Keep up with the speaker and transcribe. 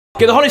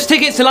Get the hottest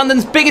tickets to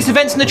London's biggest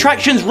events and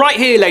attractions right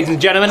here, ladies and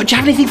gentlemen. Do you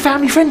have anything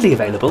family-friendly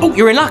available? Oh,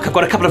 you're in luck. I've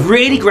got a couple of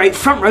really great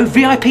front-row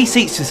VIP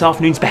seats to this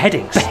afternoon's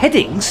beheadings.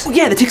 Beheadings? Well,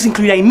 yeah, the tickets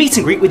include a meet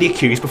and greet with the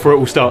accused before it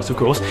all starts, of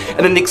course, and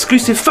then the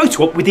exclusive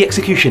photo op with the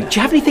executioner. Do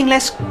you have anything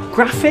less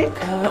graphic?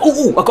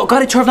 I've got a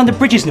guided tour of London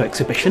Bridge's new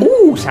exhibition.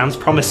 Ooh, sounds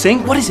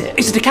promising. What is it?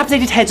 It's the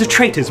decapitated heads of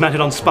traitors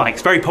mounted on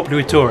spikes, very popular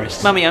with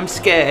tourists. Mummy, I'm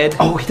scared.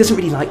 Oh, he doesn't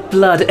really like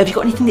blood. Have you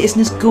got anything that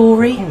isn't as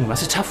gory?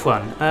 That's a tough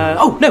one.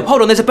 Oh, no,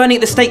 hold on, there's a burning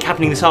at the stake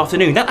happening this afternoon.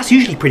 That's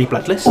usually pretty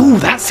bloodless. Oh,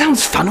 that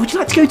sounds fun. Would you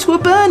like to go to a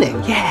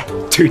burning? Yeah.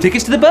 2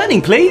 tickets to the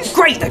burning, please.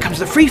 Great, that comes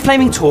with a free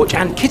flaming torch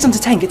and kids under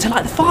 10 get to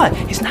light the fire.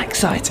 Isn't that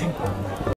exciting?